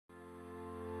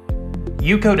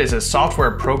UCode is a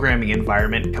software programming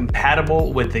environment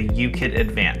compatible with the UKIT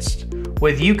Advanced.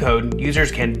 With UCode,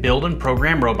 users can build and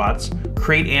program robots,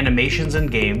 create animations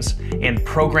and games, and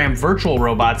program virtual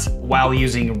robots while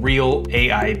using real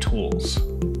AI tools.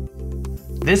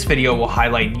 This video will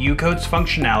highlight UCode's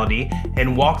functionality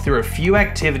and walk through a few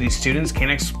activities students can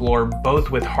explore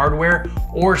both with hardware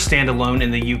or standalone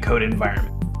in the UCode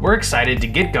environment. We're excited to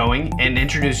get going and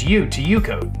introduce you to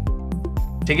UCode.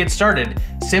 To get started,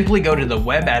 simply go to the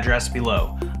web address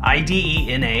below,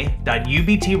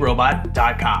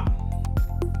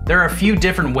 idena.ubtrobot.com. There are a few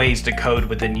different ways to code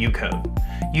within UCode.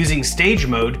 Using stage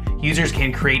mode, users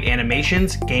can create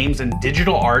animations, games, and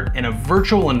digital art in a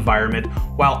virtual environment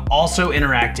while also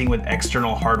interacting with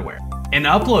external hardware. In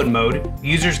upload mode,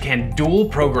 users can dual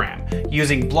program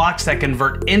using blocks that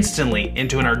convert instantly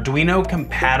into an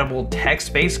Arduino-compatible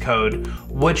text-based code,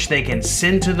 which they can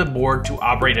send to the board to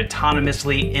operate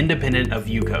autonomously independent of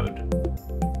UCode.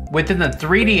 Within the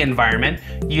 3D environment,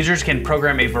 users can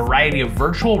program a variety of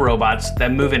virtual robots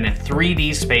that move in a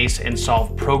 3D space and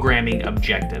solve programming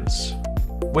objectives.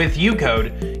 With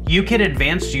UCode, UKIT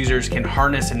Advanced users can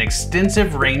harness an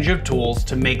extensive range of tools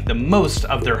to make the most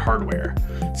of their hardware.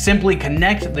 Simply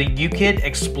connect the UKIT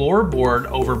Explorer board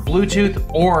over Bluetooth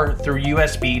or through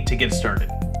USB to get started.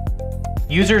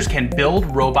 Users can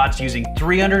build robots using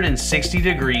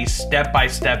 360-degree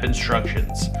step-by-step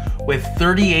instructions. With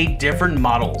 38 different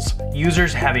models,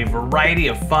 users have a variety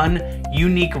of fun,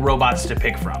 unique robots to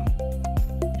pick from.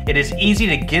 It is easy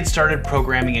to get started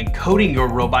programming and coding your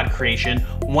robot creation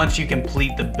once you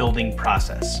complete the building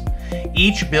process.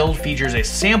 Each build features a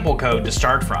sample code to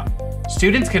start from.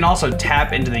 Students can also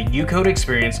tap into the UCode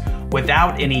experience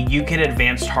without any UKIT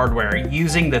Advanced hardware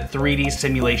using the 3D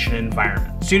simulation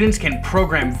environment. Students can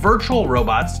program virtual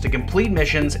robots to complete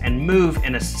missions and move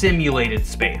in a simulated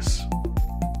space.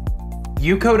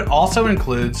 UCode also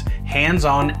includes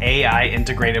hands-on AI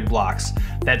integrated blocks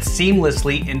that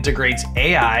seamlessly integrates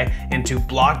AI into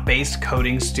block-based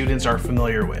coding students are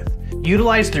familiar with.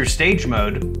 Utilized through stage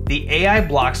mode, the AI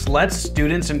blocks let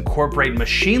students incorporate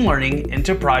machine learning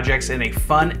into projects in a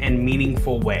fun and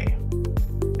meaningful way.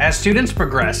 As students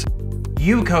progress,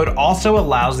 UCode also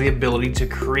allows the ability to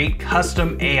create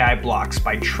custom AI blocks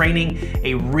by training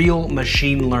a real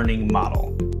machine learning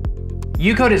model.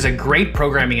 UCode is a great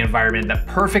programming environment that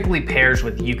perfectly pairs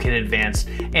with UKIT Advanced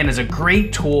and is a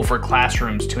great tool for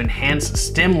classrooms to enhance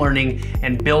STEM learning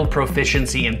and build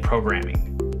proficiency in programming.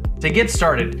 To get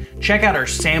started, check out our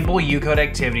sample UCode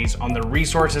activities on the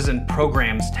Resources and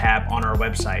Programs tab on our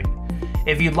website.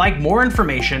 If you'd like more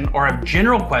information or have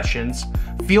general questions,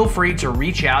 feel free to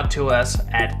reach out to us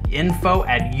at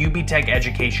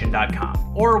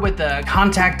info@ubtecheducation.com or with the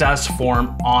Contact Us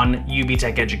form on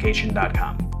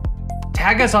ubtecheducation.com.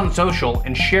 Tag us on social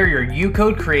and share your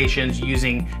UCode creations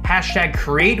using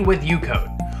 #CreateWithUCode.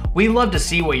 We love to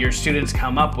see what your students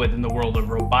come up with in the world of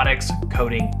robotics,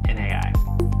 coding, and AI.